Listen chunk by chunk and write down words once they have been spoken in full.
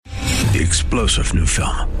The explosive new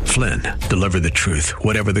film, Flynn, deliver the truth,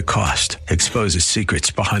 whatever the cost, exposes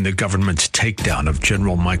secrets behind the government's takedown of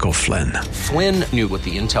General Michael Flynn. Flynn knew what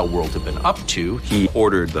the intel world had been up to. He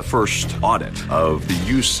ordered the first audit of the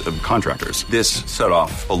use of contractors. This set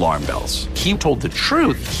off alarm bells. He told the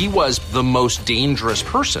truth. He was the most dangerous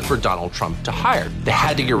person for Donald Trump to hire. They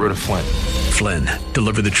had to get rid of Flynn. Flynn,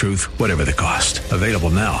 deliver the truth, whatever the cost. Available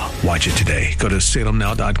now. Watch it today. Go to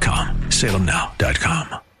salemnow.com.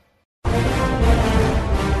 salemnow.com.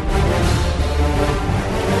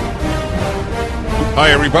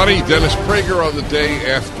 Hi, everybody. Dennis Prager on the day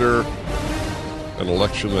after an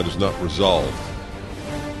election that is not resolved.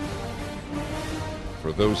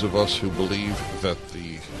 For those of us who believe that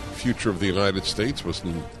the future of the United States was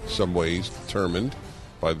in some ways determined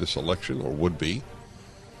by this election, or would be,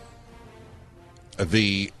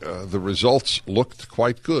 the results looked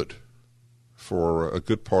quite good for a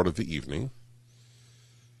good part of the evening.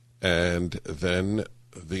 And then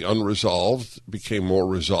the unresolved became more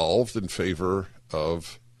resolved in favor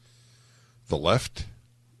of the left.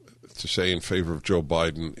 To say in favor of Joe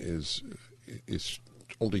Biden is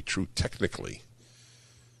only true technically.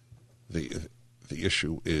 The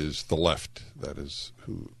issue is the left. That is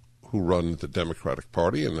who run the Democratic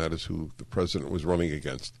Party, and that is who the president was running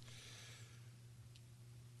against.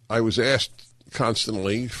 I was asked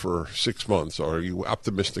constantly for 6 months, are you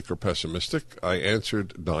optimistic or pessimistic? I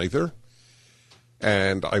answered neither.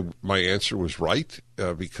 And my answer was right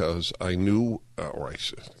because I knew, or I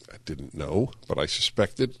didn't know, but I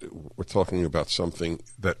suspected we're talking about something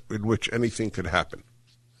in which anything could happen.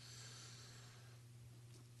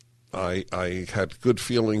 I had good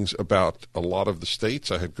feelings about a lot of the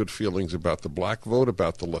states. I had good feelings about the black vote,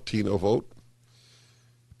 about the Latino vote.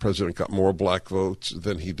 The president got more black votes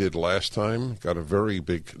than he did last time, got a very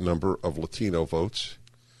big number of Latino votes.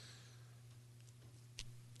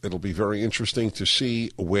 It'll be very interesting to see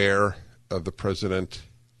where the president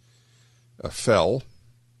fell,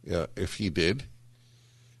 if he did.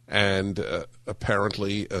 And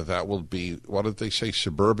apparently that will be, what did they say,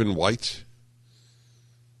 suburban whites?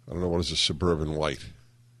 I don't know, what is a suburban white?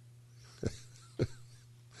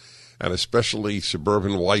 And especially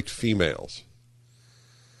suburban white females.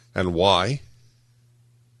 And why?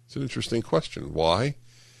 It's an interesting question. Why?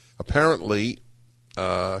 Apparently,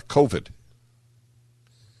 COVID.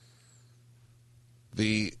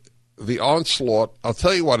 The onslaught, I'll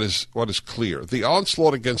tell you what is clear. The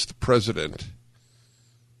onslaught against the president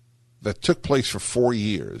that took place for 4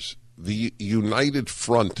 years, the united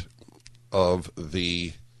front of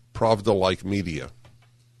the Pravda-like media,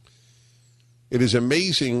 it is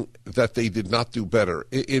amazing that they did not do better.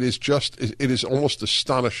 It is almost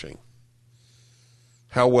astonishing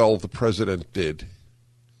how well the president did.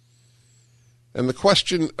 And the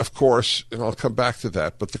question, of course, and I'll come back to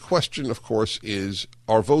that, but the question, of course, is,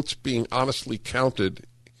 are votes being honestly counted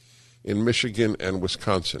in Michigan and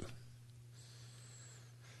Wisconsin?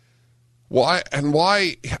 Why?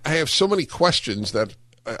 I have so many questions that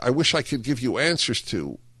I wish I could give you answers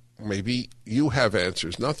to. Maybe you have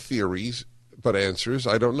answers, not theories, but answers.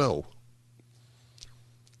 I don't know.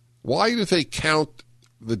 Why do they count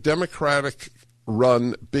the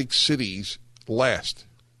Democratic-run big cities last?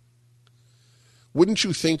 Wouldn't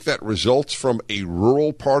you think that results from a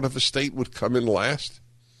rural part of a state would come in last,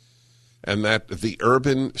 and that the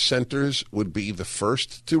urban centers would be the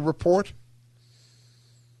first to report?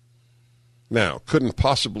 Now, couldn't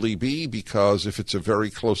possibly be, because if it's a very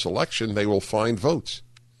close election, they will find votes.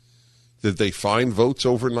 Did they find votes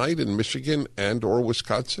overnight in Michigan and or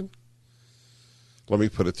Wisconsin? Let me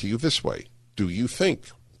put it to you this way. Do you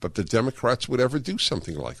think that the Democrats would ever do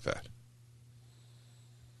something like that?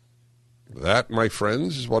 That, my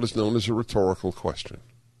friends, is what is known as a rhetorical question.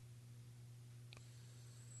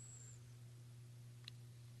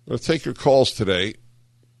 I'm going to take your calls today.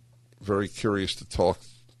 Very curious to talk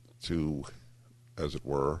to, as it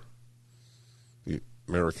were, the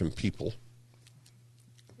American people.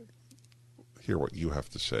 Hear what you have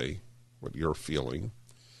to say, what you're feeling.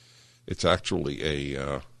 It's actually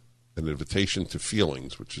an invitation to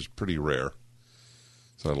feelings, which is pretty rare.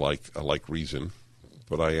 So I like reason.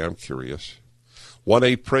 But I am curious.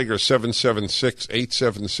 1-8-PRAGER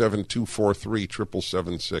 776-877-243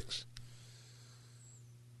 776.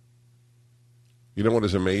 You know what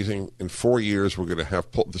is amazing? In 4 years, we're going to have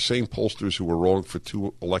the same pollsters who were wrong for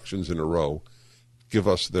 2 elections in a row give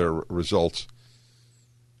us their results.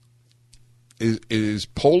 Is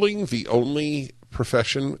polling the only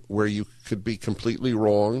profession where you could be completely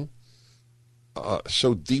wrong,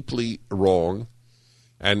 so deeply wrong,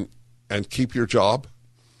 and keep your job?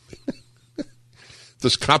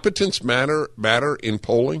 Does competence matter in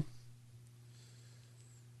polling?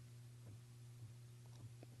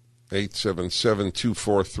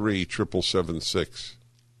 877-243-7776.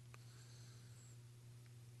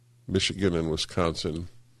 Michigan and Wisconsin.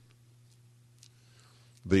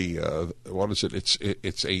 What is it?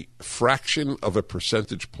 It's a fraction of a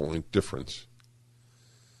percentage point difference,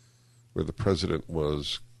 where the president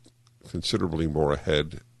was considerably more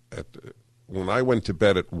ahead. When I went to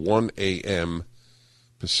bed at 1 a.m.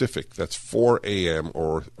 Pacific, that's 4 a.m.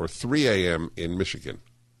 or 3 a.m. in Michigan.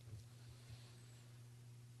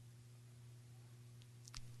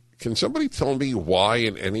 Can somebody tell me why,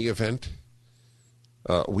 in any event,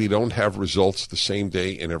 we don't have results the same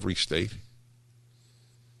day in every state?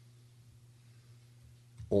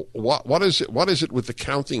 What is it? What is it with the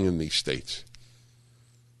counting in these states?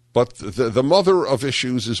 But the mother of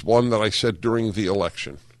issues is one that I said during the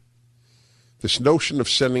election. This notion of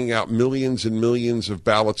sending out millions and millions of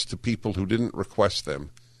ballots to people who didn't request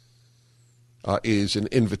them is an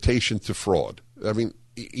invitation to fraud. I mean,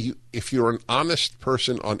 if you're an honest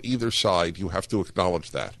person on either side, you have to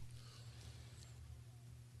acknowledge that.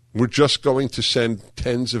 We're just going to send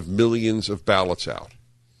tens of millions of ballots out.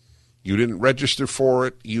 You didn't register for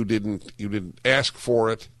it. You didn't ask for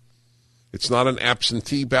it. It's not an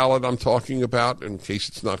absentee ballot I'm talking about, in case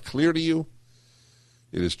it's not clear to you.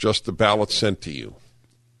 It is just the ballot sent to you.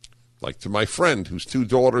 Like to my friend whose two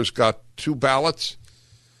daughters got 2 ballots,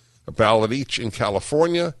 a ballot each in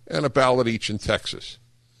California and a ballot each in Texas.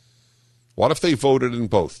 What if they voted in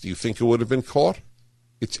both? Do you think it would have been caught?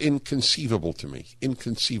 It's inconceivable to me.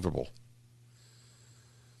 Inconceivable.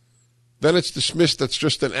 Then it's dismissed that's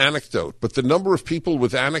just an anecdote. But the number of people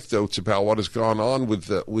with anecdotes about what has gone on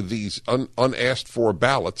with these unasked for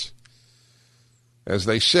ballots, as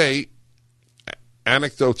they say,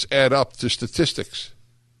 anecdotes add up to statistics.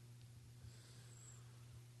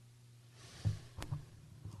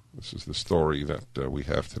 This is the story that we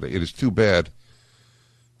have today. It is too bad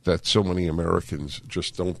that so many Americans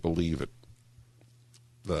just don't believe it.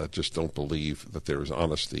 Just don't believe that there is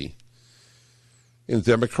honesty in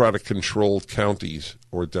Democratic-controlled counties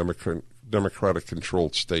or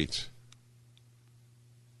Democratic-controlled states.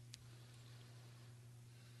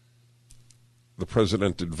 The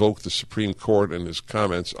president invoked the Supreme Court in his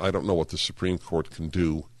comments. I don't know what the Supreme Court can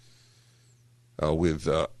do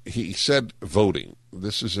he said voting.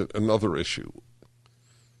 This is another issue.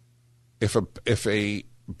 If a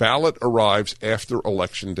ballot arrives after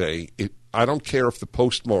Election Day, I don't care if the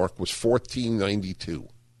postmark was 1492.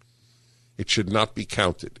 It should not be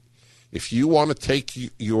counted. If you want to take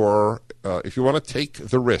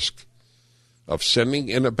the risk of sending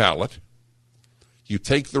in a ballot, you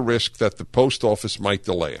take the risk that the post office might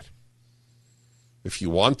delay it. If you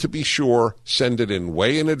want to be sure, send it in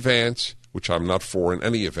way in advance, which I'm not for in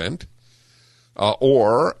any event,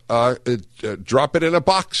 or drop it in a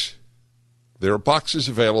box. There are boxes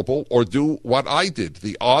available, or do what I did,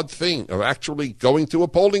 the odd thing of actually going to a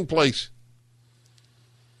polling place.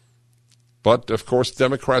 But, of course,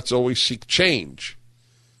 Democrats always seek change.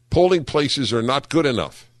 Polling places are not good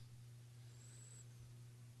enough.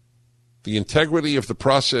 The integrity of the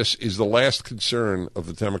process is the last concern of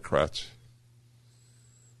the Democrats.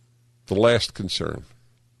 The last concern.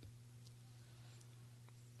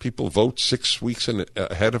 People vote 6 weeks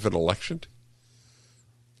ahead of an election.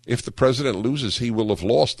 If the president loses, he will have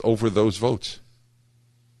lost over those votes.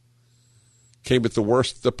 Came at the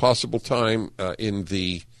worst possible time in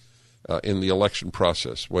the election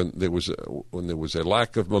process, when there was a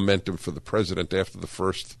lack of momentum for the president after the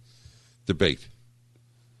first debate.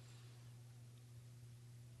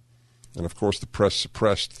 And of course, the press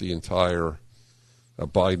suppressed the entire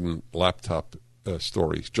Biden laptop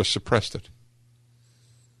stories, just suppressed it.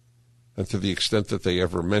 And to the extent that they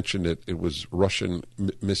ever mentioned it, it was Russian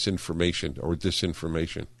misinformation or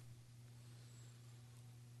disinformation.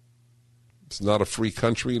 It's not a free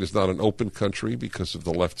country. It is not an open country because of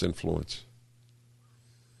the left's influence.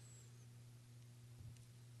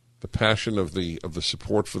 The passion of the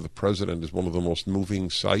support for the president is one of the most moving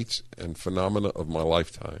sights and phenomena of my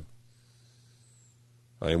lifetime.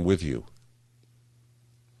 I am with you.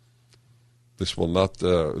 This will not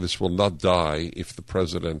die if the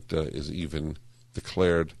president is even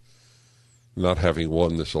declared not having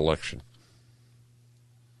won this election.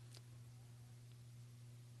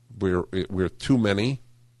 We're too many.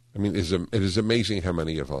 I mean, it is amazing how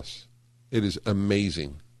many of us. It is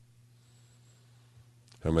amazing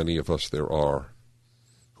how many of us there are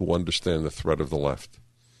who understand the threat of the left.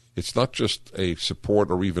 It's not just a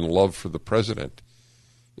support or even love for the president.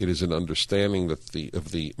 It is an understanding of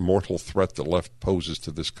the mortal threat the left poses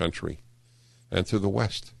to this country and to the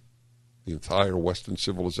West, the entire Western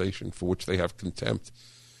civilization, for which they have contempt.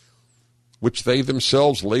 which they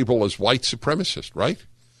themselves label as white supremacist, right?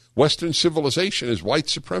 Western civilization is white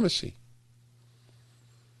supremacy.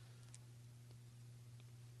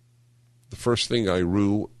 The first thing I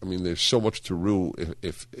rue, I mean, there's so much to rue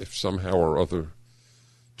if somehow or other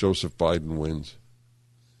Joseph Biden wins.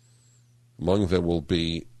 Among them will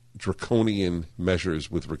be draconian measures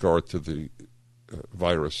with regard to the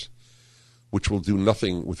virus, which will do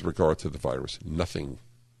nothing with regard to the virus. Nothing.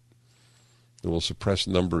 It will suppress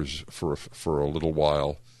numbers for a little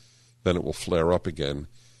while. Then it will flare up again.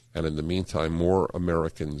 And in the meantime, more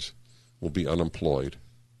Americans will be unemployed.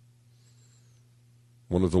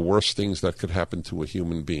 One of the worst things that could happen to a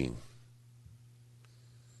human being.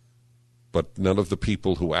 But none of the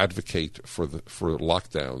people who advocate for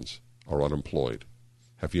lockdowns are unemployed.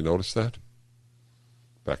 Have you noticed that?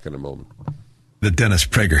 Back in a moment. The Dennis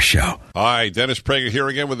Prager Show. Hi, Dennis Prager here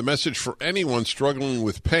again with a message for anyone struggling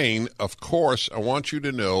with pain. Of course, I want you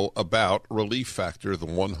to know about Relief Factor, the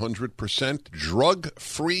 100%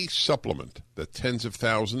 drug-free supplement that tens of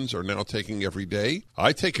thousands are now taking every day.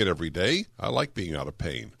 I take it every day. I like being out of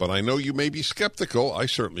pain. But I know you may be skeptical. I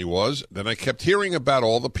certainly was. Then I kept hearing about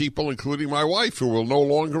all the people, including my wife, who were no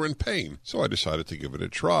longer in pain. So I decided to give it a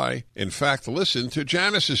try. In fact, listen to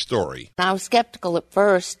Janice's story. I was skeptical at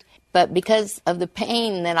first. But because of the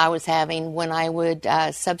pain that I was having when I would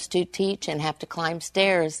substitute teach and have to climb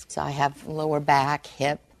stairs, so I have lower back,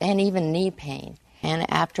 hip, and even knee pain. And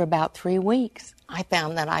after about 3 weeks, I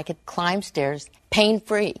found that I could climb stairs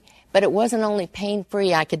pain-free. But it wasn't only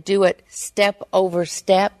pain-free, I could do it step over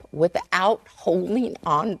step without holding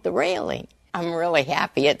on the railing. I'm really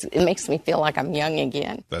happy. It makes me feel like I'm young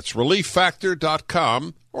again. That's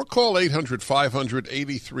ReliefFactor.com or call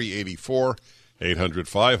 800-500-8384.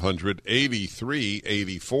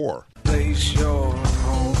 800-500-8384. Place your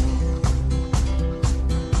home.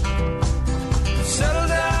 Settle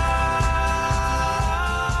down.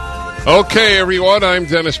 Okay, everyone, I'm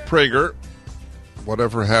Dennis Prager.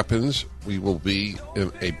 Whatever happens, we will be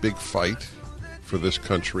in a big fight for this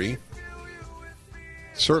country.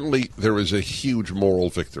 Certainly, there is a huge moral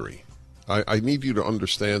victory. I need you to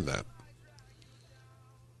understand that.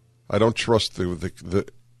 I don't trust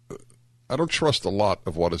I don't trust a lot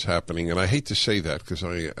of what is happening, and I hate to say that because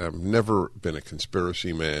I have never been a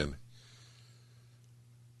conspiracy man.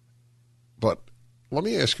 But let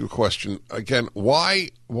me ask you a question. Again,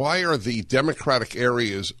 why are the Democratic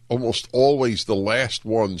areas almost always the last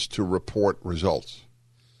ones to report results?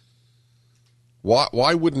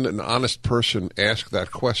 Why wouldn't an honest person ask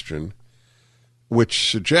that question, which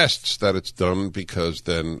suggests that it's done because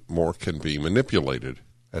then more can be manipulated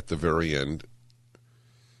at the very end,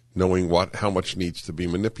 knowing how much needs to be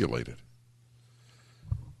manipulated?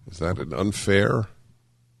 Is that an unfair?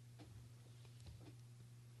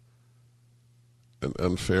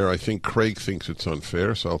 I think Craig thinks it's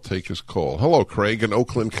unfair, so I'll take his call. Hello, Craig in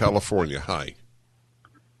Oakland, California. Hi.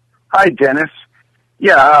 Hi, Dennis.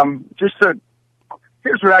 Yeah,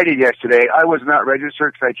 here's what I did yesterday. I was not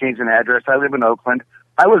registered because I changed an address. I live in Oakland.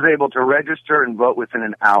 I was able to register and vote within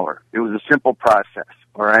an hour. It was a simple process,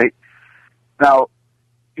 all right? Now,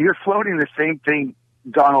 you're floating the same thing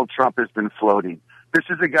Donald Trump has been floating. This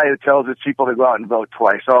is the guy who tells his people to go out and vote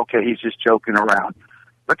twice. Okay, he's just joking around.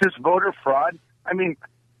 But this voter fraud, I mean,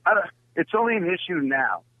 it's only an issue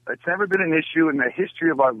now. It's never been an issue in the history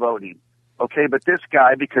of our voting. Okay, but this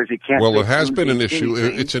guy, because he can't... Well, it has been an issue.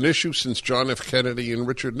 It's an issue since John F. Kennedy and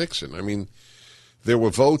Richard Nixon. I mean, there were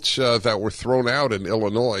votes that were thrown out in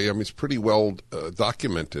Illinois. I mean, it's pretty well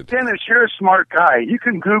documented. Dennis, you're a smart guy. You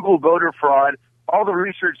can Google voter fraud. All the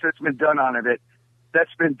research that's been done on it,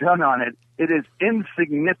 it is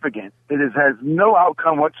insignificant. It has no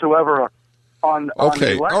outcome whatsoever on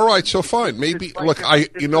okay, on all right, so fine. Maybe, look,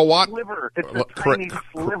 you know what? It's a tiny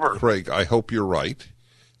sliver. Craig, I hope you're right.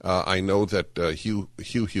 I know that Hugh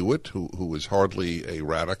Hewitt, who is hardly a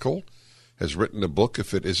radical, has written a book,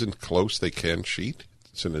 If It Isn't Close, They Can't Cheat.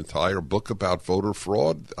 It's an entire book about voter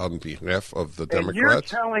fraud on behalf of the Democrats. And you're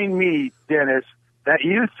telling me, Dennis, that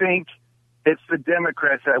you think it's the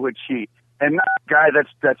Democrats that would cheat, and not a guy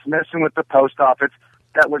that's messing with the post office,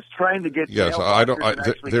 that was trying to get. Yes, I don't.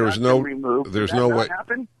 There is no. There's no way.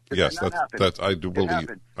 Happen? Yes, that's. I do believe.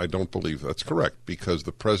 I don't believe that's correct because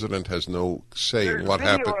the president has no say in what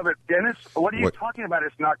happened. There's video of it, Dennis. What are you talking about?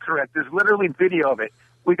 It's not correct. There's literally video of it.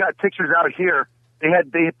 We got pictures out here.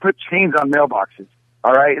 They put chains on mailboxes.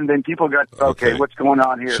 All right, and then people got, okay. What's going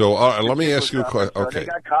on here? So let me ask you a question. Okay. They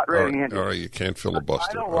got caught red-handed. All right, you can't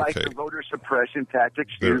filibuster. I don't like the voter suppression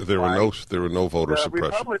tactics. There were no voter suppression.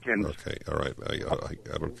 Republicans. Okay, all right. I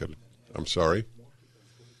don't get it. I'm sorry.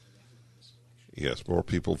 Yes, more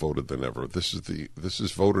people voted than ever. This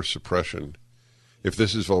is voter suppression. If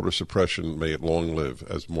this is voter suppression, may it long live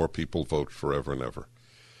as more people vote forever and ever.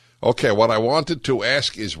 Okay, what I wanted to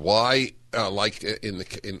ask is why, like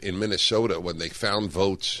in Minnesota, when they found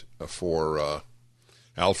votes for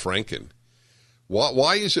Al Franken,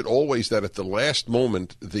 why is it always that at the last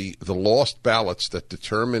moment the lost ballots that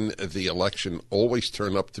determine the election always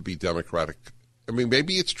turn up to be Democratic? I mean,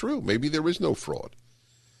 maybe it's true. Maybe there is no fraud.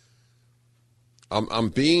 I'm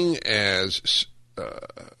being as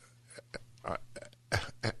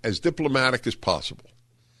diplomatic as possible.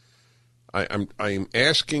 I'm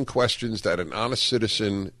asking questions that an honest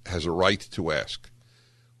citizen has a right to ask.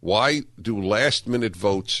 Why do last-minute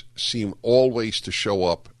votes seem always to show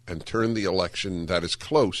up and turn the election that is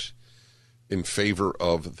close in favor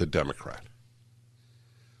of the Democrat?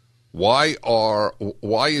 Why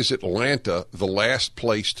is Atlanta the last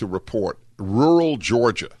place to report? Rural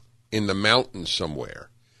Georgia, in the mountains somewhere,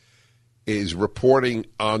 is reporting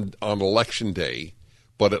on election day,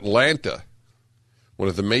 but Atlanta, one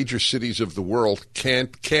of the major cities of the world,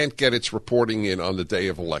 can't get its reporting in on the day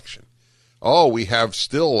of election. Oh, we have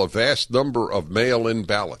still a vast number of mail-in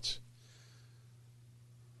ballots.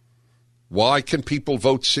 Why can people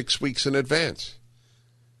vote 6 weeks in advance?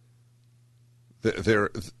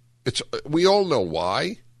 We all know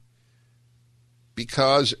why.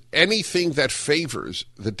 Because anything that favors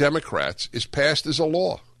the Democrats is passed as a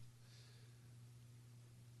law.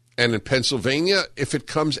 And in Pennsylvania, if it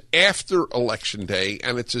comes after Election Day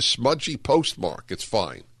and it's a smudgy postmark, it's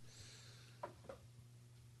fine.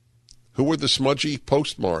 Who are the smudgy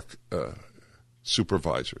postmark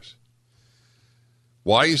supervisors?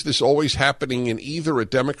 Why is this always happening in either a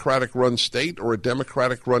Democratic-run state or a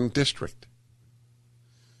Democratic-run district?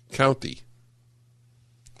 County.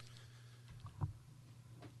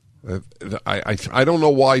 I don't know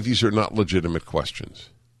why these are not legitimate questions.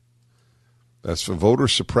 That's for voter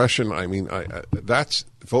suppression. I mean, that's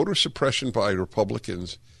voter suppression by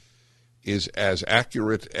Republicans is as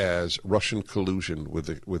accurate as Russian collusion with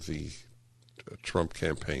the Trump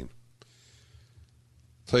campaign.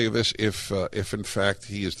 I'll tell you this: if in fact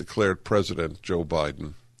he is declared president, Joe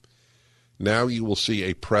Biden, now you will see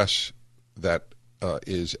a press that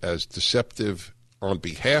is as deceptive on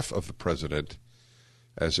behalf of the president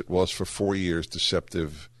as it was for 4 years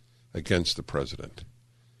deceptive against the president.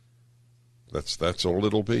 That's all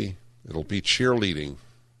it'll be. It'll be cheerleading,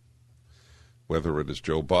 whether it is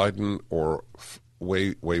Joe Biden or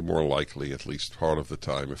way more likely, at least part of the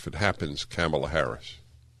time, if it happens, Kamala Harris.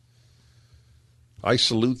 I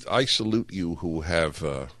salute you who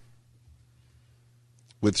have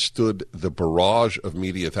withstood the barrage of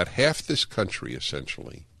media that half this country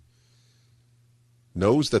essentially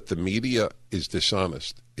knows that the media is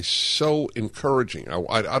dishonest, is so encouraging.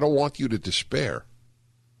 I don't want you to despair.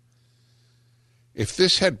 If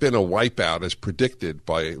this had been a wipeout as predicted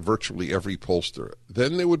by virtually every pollster,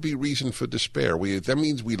 then there would be reason for despair. That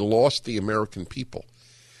means we lost the American people.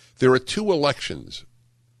 There are two elections.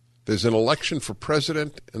 There's an election for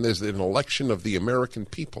president and there's an election of the American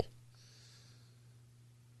people.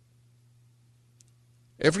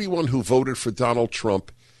 Everyone who voted for Donald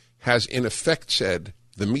Trump has in effect said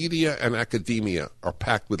the media and academia are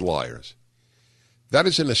packed with liars. That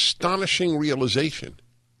is an astonishing realization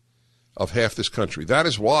of half this country. That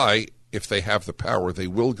is why, if they have the power, they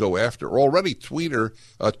will go after. Already Twitter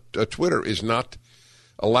is not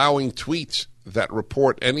allowing tweets that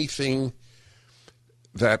report anything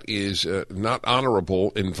that is not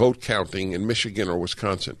honorable in vote counting in Michigan or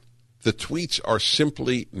Wisconsin. The tweets are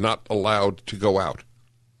simply not allowed to go out.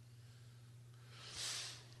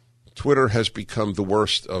 Twitter has become the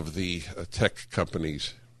worst of the tech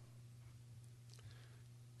companies.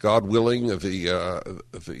 God willing,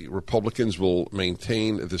 the Republicans will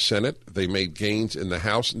maintain the Senate. They made gains in the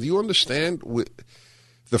House. Do you understand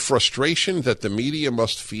the frustration that the media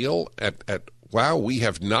must feel at wow, we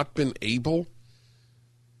have not been able,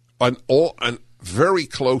 and very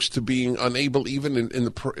close to being unable even in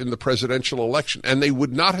the presidential election, and they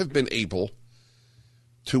would not have been able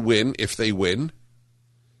to win if they win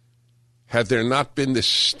had there not been this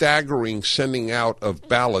staggering sending out of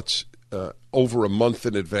ballots over a month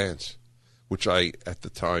in advance, which I at the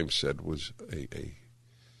time said was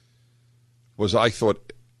I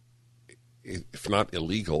thought, if not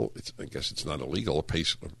illegal, I guess it's not illegal. I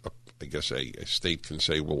guess a state can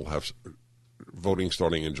say we'll have voting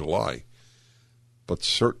starting in July, but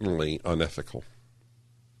certainly unethical.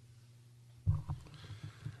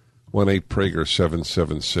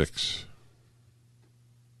 1-8-PRAGER-776.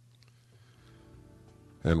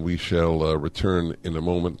 And we shall return in a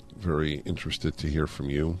moment. Very interested to hear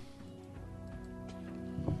from you.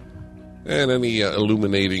 and any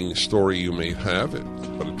illuminating story you may have,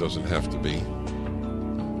 but it doesn't have to be.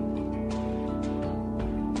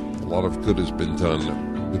 A lot of good has been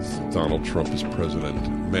done with Donald Trump as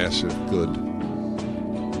president. Massive good.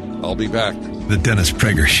 I'll be back. The Dennis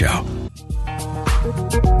Prager Show.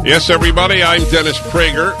 Yes, everybody, I'm Dennis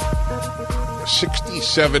Prager.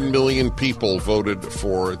 67 million people voted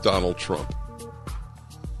for Donald Trump.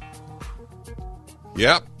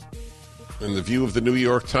 Yep. In the view of the New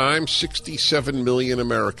York Times, 67 million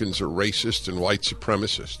Americans are racist and white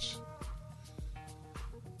supremacists.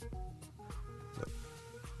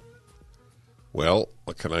 Well,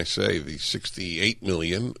 what can I say? The 68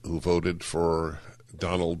 million who voted for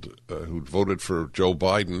who voted for Joe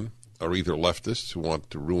Biden are either leftists who want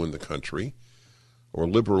to ruin the country or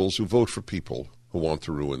liberals who vote for people who want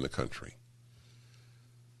to ruin the country.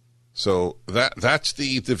 So that's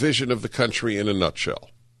the division of the country in a nutshell.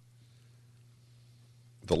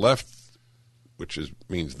 The left, which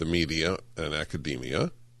means the media and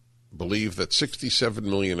academia, believe that 67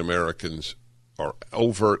 million Americans are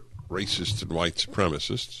overt racist and white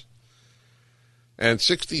supremacists, and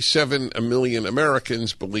 67 million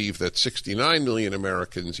Americans believe that 69 million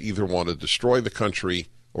Americans either want to destroy the country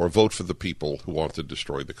or vote for the people who want to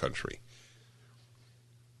destroy the country.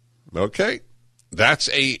 Okay?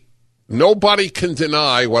 Nobody can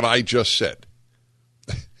deny what I just said.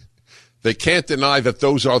 They can't deny that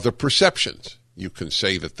those are the perceptions. You can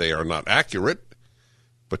say that they are not accurate,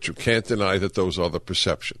 but you can't deny that those are the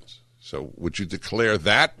perceptions. So would you declare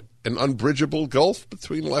that an unbridgeable gulf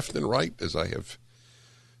between left and right, as I have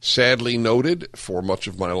sadly noted for much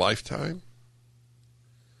of my lifetime?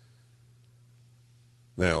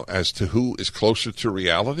 Now, as to who is closer to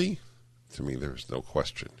reality, to me there's no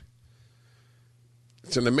question.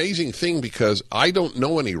 It's an amazing thing because I don't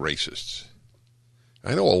know any racists.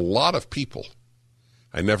 I know a lot of people.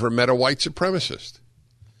 I never met a white supremacist.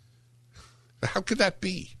 How could that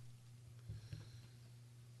be?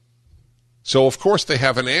 So, of course, they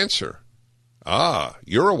have an answer.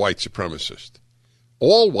 You're a white supremacist.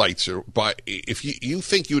 All whites are, if you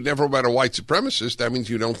think you never met a white supremacist, that means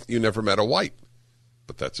you never met a white.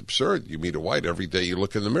 But that's absurd. You meet a white every day you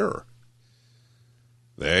look in the mirror.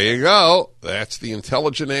 There you go. That's the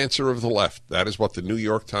intelligent answer of the left. That is what the New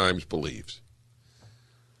York Times believes.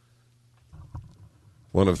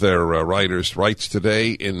 One of their writers writes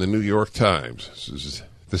today in the New York Times.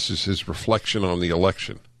 This is his reflection on the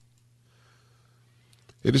election.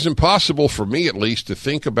 It is impossible for me, at least, to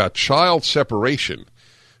think about child separation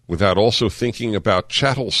without also thinking about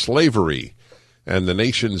chattel slavery and the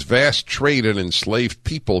nation's vast trade in enslaved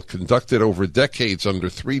people conducted over decades under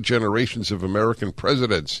 3 generations of American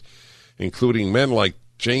presidents, including men like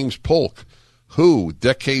James Polk, who,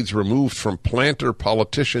 decades removed from planter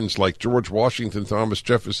politicians like George Washington, Thomas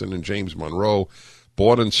Jefferson, and James Monroe,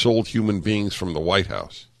 bought and sold human beings from the White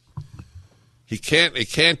House. He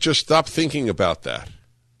can't just stop thinking about that.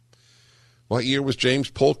 What year was James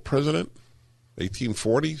Polk president?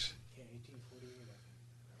 1840s? Yeah,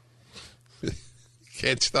 1840.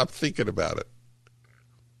 Can't stop thinking about it.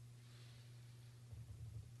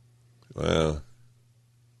 Well,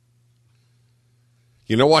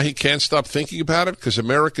 you know why he can't stop thinking about it? Because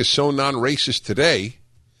America is so non-racist today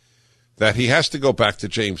that he has to go back to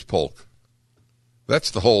James Polk.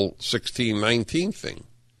 That's the whole 1619 thing.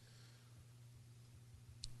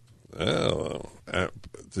 Oh,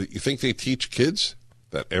 you think they teach kids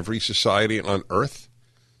that every society on earth,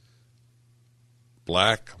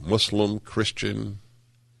 black, Muslim, Christian,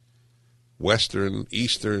 Western,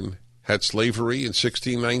 Eastern, had slavery in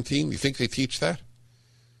 1619? You think they teach that?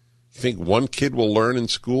 You think one kid will learn in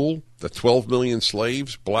school that 12 million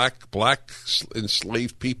slaves, black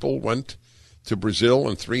enslaved people, went to Brazil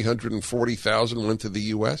and 340,000 went to the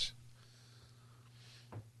U.S.?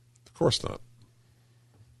 Of course not.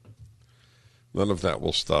 None of that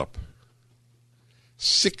will stop.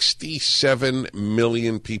 67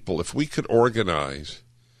 million people. If we could organize,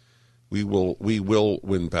 we will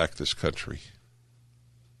win back this country.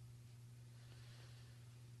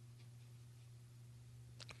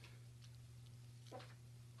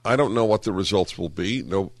 I don't know what the results will be.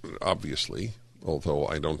 No, obviously, although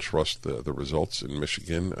I don't trust the results in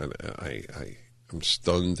Michigan. I'm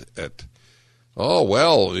stunned at,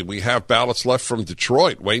 we have ballots left from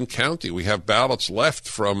Detroit, Wayne County. We have ballots left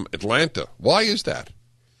from Atlanta. Why is that?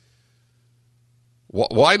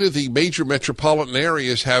 Why do the major metropolitan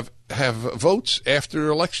areas have votes after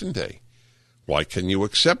Election Day? Why can you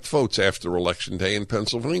accept votes after Election Day in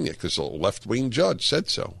Pennsylvania? Because a left-wing judge said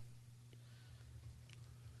so.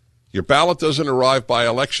 Your ballot doesn't arrive by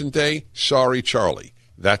Election Day? Sorry, Charlie.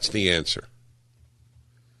 That's the answer.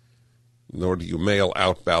 nor do you mail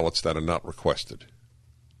out ballots that are not requested.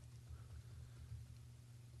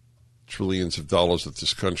 Trillions of dollars that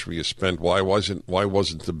this country has spent. Why wasn't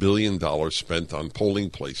 $1 billion spent on polling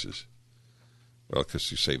places? Well,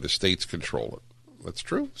 because you say the states control it. That's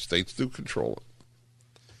true. States do control it.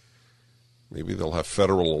 Maybe they'll have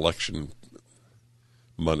federal election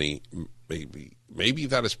money. Maybe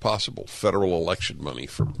that is possible. Federal election money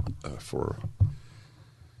for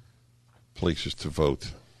places to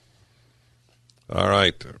vote. All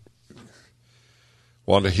right.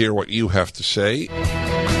 Want to hear what you have to say?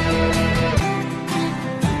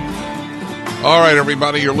 All right,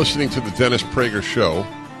 everybody, you're listening to the Dennis Prager Show.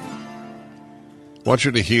 I want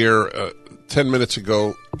you to hear 10 minutes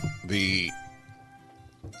ago, the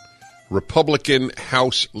Republican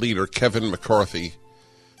House leader, Kevin McCarthy,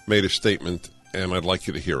 made a statement, and I'd like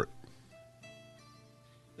you to hear it.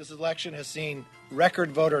 This election has seen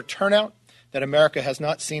record voter turnout that America has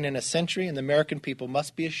not seen in a century, and the American people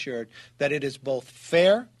must be assured that it is both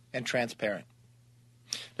fair and transparent.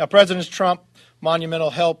 Now, President Trump monumental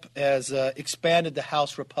help has expanded the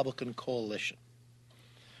House Republican coalition.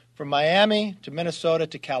 From Miami to Minnesota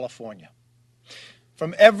to California.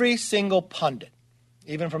 From every single pundit,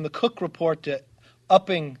 even from the Cook Report to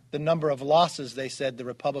upping the number of losses they said the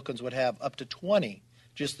Republicans would have up to 20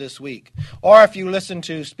 just this week. Or if you listen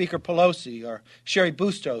to Speaker Pelosi or Sherry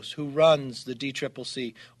Bustos, who runs the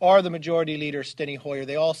DCCC, or the Majority Leader Steny Hoyer,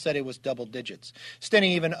 they all said it was double digits. Steny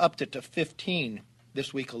even upped it to 15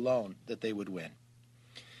 this week alone that they would win.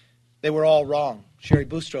 They were all wrong. Sherry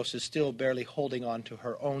Bustos is still barely holding on to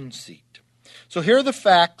her own seat. So here are the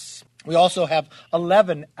facts. We also have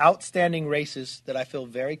 11 outstanding races that I feel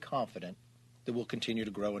very confident that will continue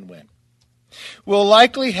to grow and win. We'll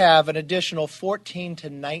likely have an additional 14 to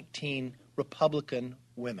 19 Republican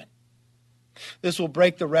women. This will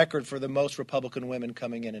break the record for the most Republican women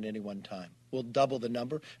coming in at any one time. We'll double the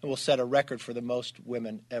number, and we'll set a record for the most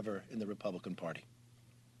women ever in the Republican Party.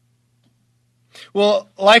 We'll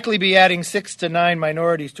likely be adding 6 to 9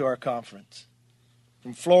 minorities to our conference,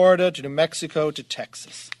 from Florida to New Mexico to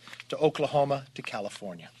Texas, to Oklahoma to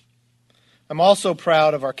California. I'm also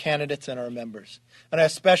proud of our candidates and our members, and I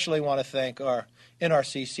especially want to thank our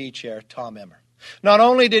NRCC chair, Tom Emmer. Not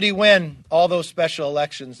only did he win all those special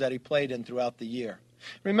elections that he played in throughout the year.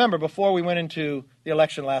 Remember, before we went into the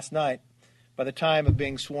election last night, by the time of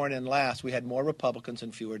being sworn in last, we had more Republicans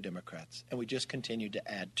and fewer Democrats, and we just continued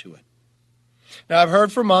to add to it. Now, I've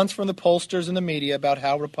heard for months from the pollsters and the media about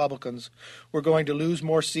how Republicans were going to lose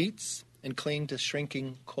more seats and cling to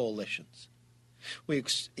shrinking coalitions. We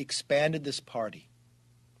expanded this party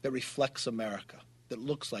that reflects America, that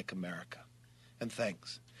looks like America, and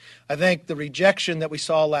thanks. I think the rejection that we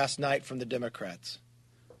saw last night from the Democrats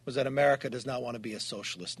was that America does not want to be a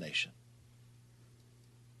socialist nation.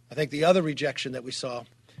 I think the other rejection that we saw,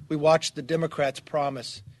 we watched the Democrats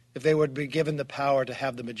promise if they would be given the power to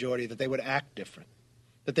have the majority, that they would act different,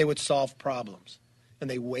 that they would solve problems, and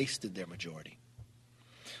they wasted their majority.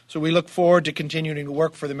 So we look forward to continuing to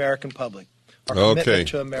work for the American public. Our commitment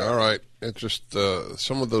to America. All right. It just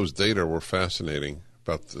some of those data were fascinating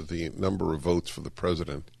about the number of votes for the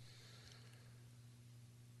president.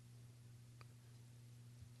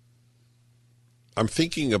 I'm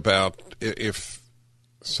thinking about if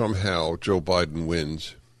somehow Joe Biden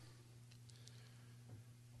wins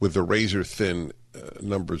with the razor-thin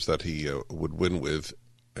numbers that he would win with,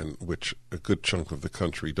 and which a good chunk of the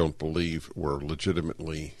country don't believe were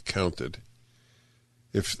legitimately counted.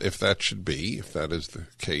 If that should be, if that is the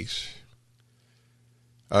case,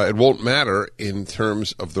 it won't matter in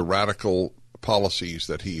terms of the radical policies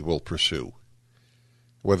that he will pursue.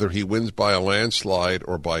 Whether he wins by a landslide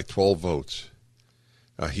or by 12 votes,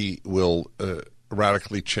 he will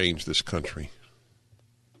radically change this country.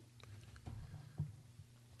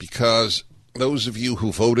 Because those of you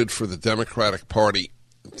who voted for the Democratic Party,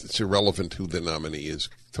 it's irrelevant who the nominee is,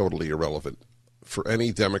 totally irrelevant. For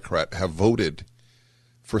any Democrat, have voted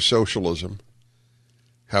for socialism,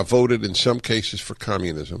 have voted in some cases for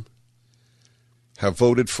communism, have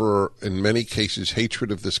voted for, in many cases,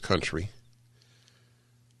 hatred of this country.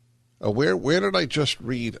 Where did I just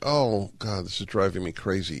read? Oh, God, this is driving me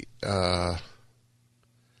crazy.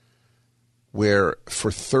 Where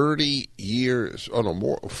for 30 years,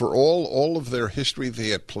 more, for all of their history, they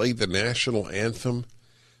had played the national anthem.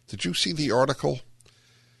 Did you see the article?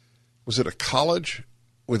 Was it a college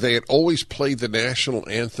where they had always played the national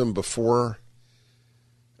anthem before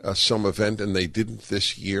some event, and they didn't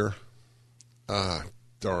this year?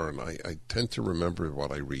 Darn, I tend to remember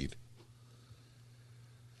what I read.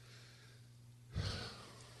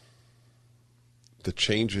 the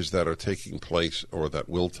changes that are taking place or that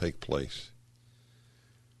will take place.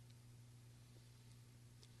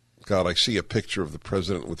 God, I see a picture of the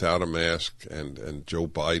president without a mask and Joe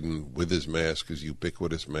Biden with his mask, his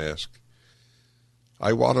ubiquitous mask.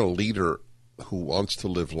 I want a leader who wants to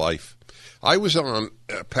live life. I was on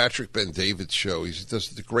Patrick Ben-David's show. He does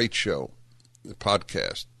the great show, the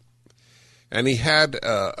podcast. And he had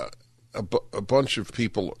a bunch of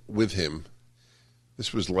people with him.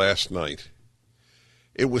 This was last night.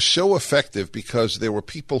 It was so effective because there were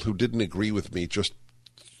people who didn't agree with me just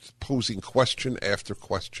posing question after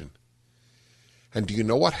question. And do you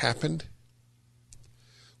know what happened?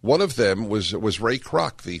 One of them was Ray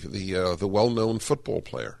Kroc, the well-known football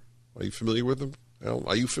player. Are you familiar with him?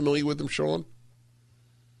 Are you familiar with him, Sean?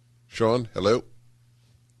 Sean, hello?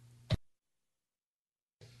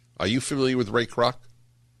 Are you familiar with Ray Kroc?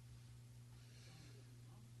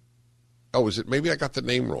 Oh, is it? Maybe I got the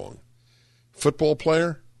name wrong. Football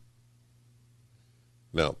player?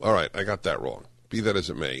 No. All right, I got that wrong. Be that as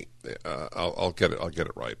it may, I'll get it. I'll get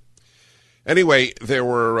it right. Anyway, there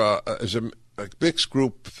were as a mixed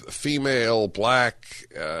group, female, black.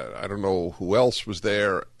 I don't know who else was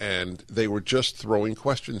there, and they were just throwing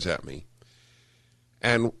questions at me,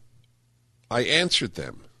 and I answered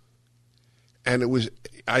them. And it was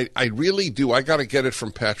I really do. I got to get it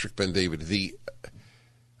from Patrick Ben-David. The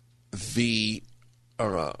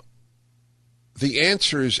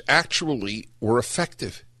answers actually were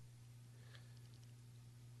effective.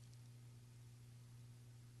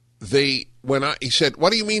 He said,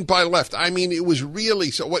 what do you mean by left? I mean, it was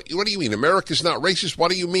really, so what do you mean? America's not racist?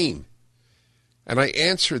 What do you mean? And I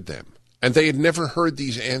answered them. And they had never heard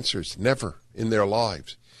these answers, never in their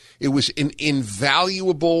lives. It was an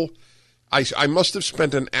invaluable, I must have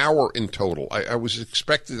spent an hour in total. I was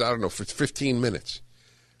expected, I don't know, for 15 minutes.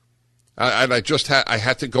 And I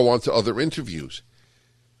had to go on to other interviews.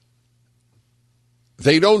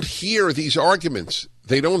 They don't hear these arguments.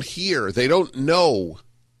 They don't know.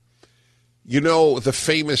 You know, one of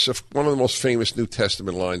the most famous New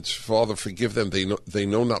Testament lines, Father, forgive them, they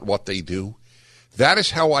know not what they do. That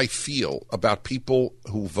is how I feel about people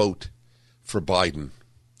who vote for Biden.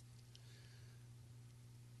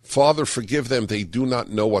 Father, forgive them, they do not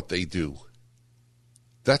know what they do.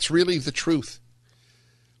 That's really the truth.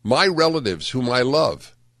 My relatives, whom I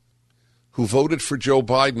love, who voted for Joe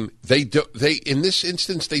Biden, they in this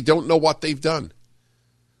instance, they don't know what they've done.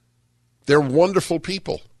 They're wonderful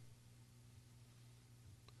people.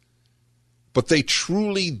 But they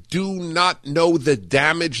truly do not know the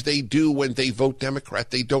damage they do when they vote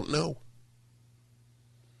Democrat. They don't know.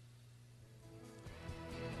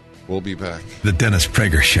 We'll be back. The Dennis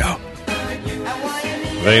Prager Show.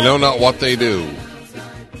 They know not what they do.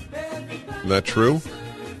 Isn't that true?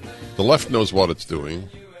 The left knows what it's doing,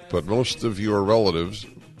 but most of your relatives,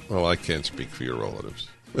 well, I can't speak for your relatives.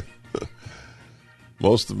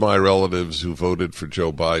 Most of my relatives who voted for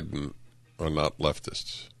Joe Biden are not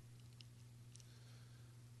leftists.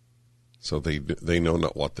 So they know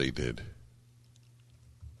not what they did.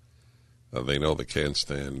 They know they can't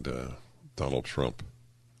stand Donald Trump.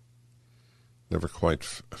 Never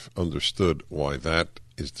quite understood why that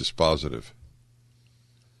is dispositive.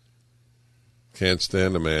 Can't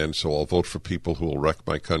stand a man, so I'll vote for people who will wreck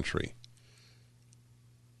my country.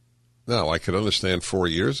 Now, I could understand 4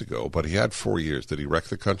 years ago, but he had 4 years. Did he wreck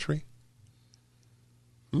the country?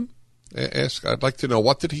 Ask. I'd like to know,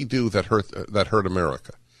 what did he do that hurt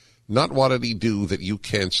America? Not what did he do that you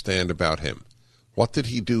can't stand about him. What did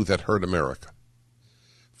he do that hurt America?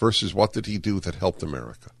 Versus what did he do that helped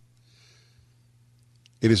America?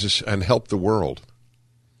 And helped the world.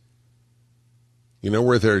 You know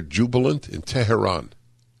where they're jubilant? In Tehran.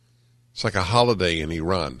 It's like a holiday in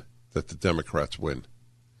Iran that the Democrats win.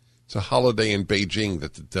 It's a holiday in Beijing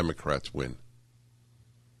that the Democrats win.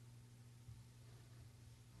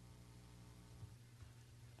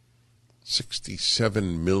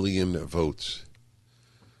 $67 million votes.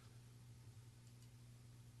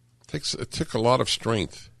 It took a lot of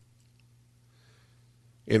strength.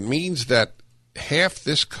 It means that half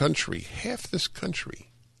this country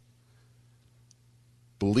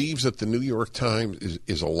believes that the New York Times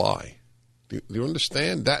is a lie. Do you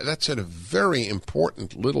understand? That's a very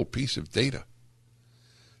important little piece of data.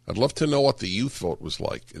 I'd love to know what the youth vote was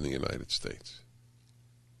like in the United States.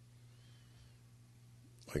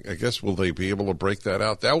 I guess, will they be able to break that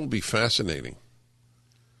out? That will be fascinating.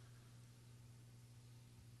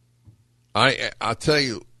 I'll tell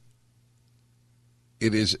you,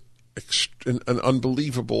 it is an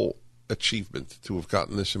unbelievable achievement to have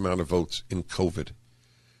gotten this amount of votes in COVID.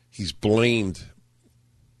 He's blamed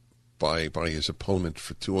by his opponent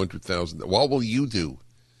for $200,000. What will you do?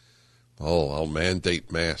 Oh, I'll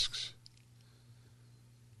mandate masks.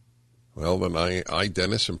 Well, then I,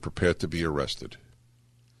 Dennis, am prepared to be arrested.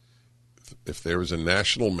 If there is a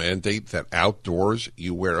national mandate that outdoors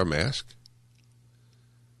you wear a mask,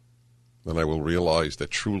 then I will realize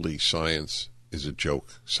that truly science is a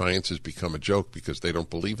joke. Science has become a joke because they don't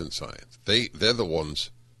believe in science. They're the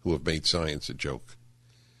ones who have made science a joke.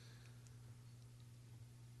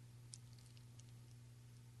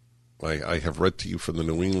 I have read to you from the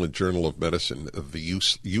New England Journal of Medicine of the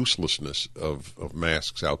uselessness of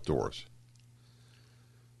masks outdoors.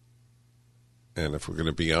 And if we're going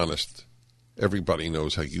to be honest, everybody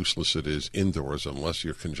knows how useless it is indoors unless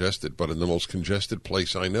you're congested. But in the most congested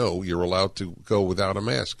place I know, you're allowed to go without a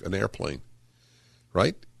mask, an airplane,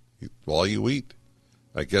 right? While you eat.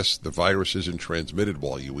 I guess the virus isn't transmitted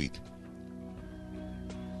while you eat.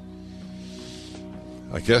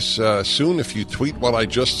 I guess soon, if you tweet what I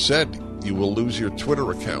just said, you will lose your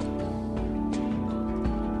Twitter account.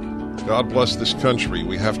 God bless this country.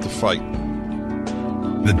 We have to fight.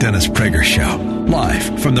 The Dennis Prager Show,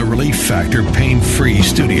 live from the Relief Factor Pain-Free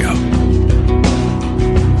Studio.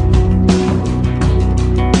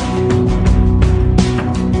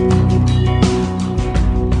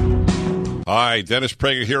 Hi, Dennis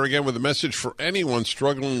Prager here again with a message for anyone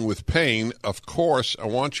struggling with pain. Of course, I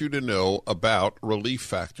want you to know about Relief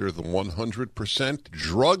Factor, the 100%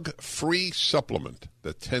 drug-free supplement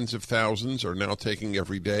that tens of thousands are now taking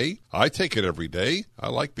every day. I take it every day. I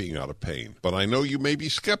like being out of pain. But I know you may be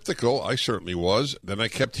skeptical. I certainly was. Then I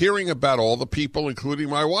kept hearing about all the people, including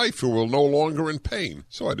my wife, who were no longer in pain.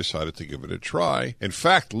 So I decided to give it a try. In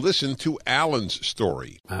fact, listen to Alan's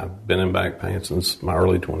story. I've been in back pain since my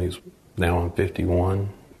early 20s. Now I'm 51.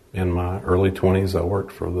 In my early 20s, I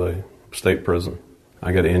worked for the state prison.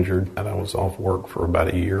 I got injured and I was off work for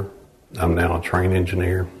about a year. I'm now a trained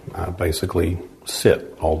engineer. I basically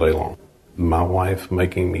sit all day long. My wife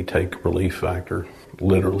making me take Relief Factor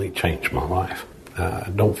literally changed my life. I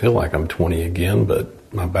don't feel like I'm 20 again, but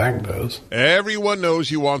my back does. Everyone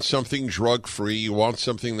knows you want something drug-free. You want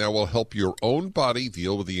something that will help your own body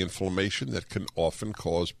deal with the inflammation that can often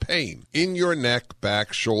cause pain in your neck,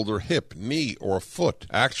 back, shoulder, hip, knee, or foot.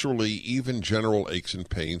 Actually, even general aches and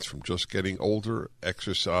pains from just getting older,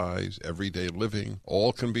 exercise, everyday living,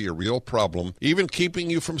 all can be a real problem, even keeping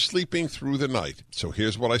you from sleeping through the night. So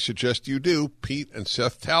here's what I suggest you do. Pete and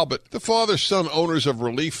Seth Talbot, the father-son owners of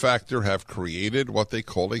Relief Factor, have created what they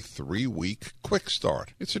call a 3-week quick start.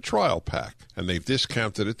 It's a trial pack, and they've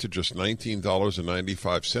discounted it to just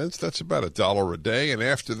 $19.95. That's about $1 a day, and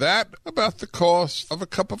after that, about the cost of a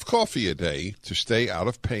cup of coffee a day to stay out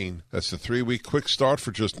of pain. That's the 3-week quick start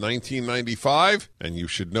for just $19.95, and you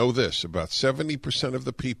should know this, about 70% of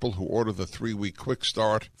the people who order the 3-week quick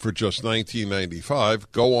start for just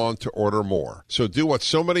 $19.95 go on to order more. So do what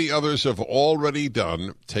so many others have already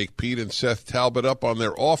done. Take Pete and Seth Talbot up on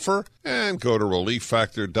their offer and go to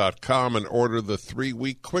ReliefFactor.com and order the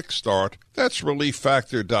 3-week quick start. That's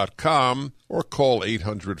ReliefFactor.com or call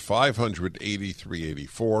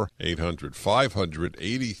 800-500-8384,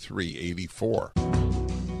 800-500-8384.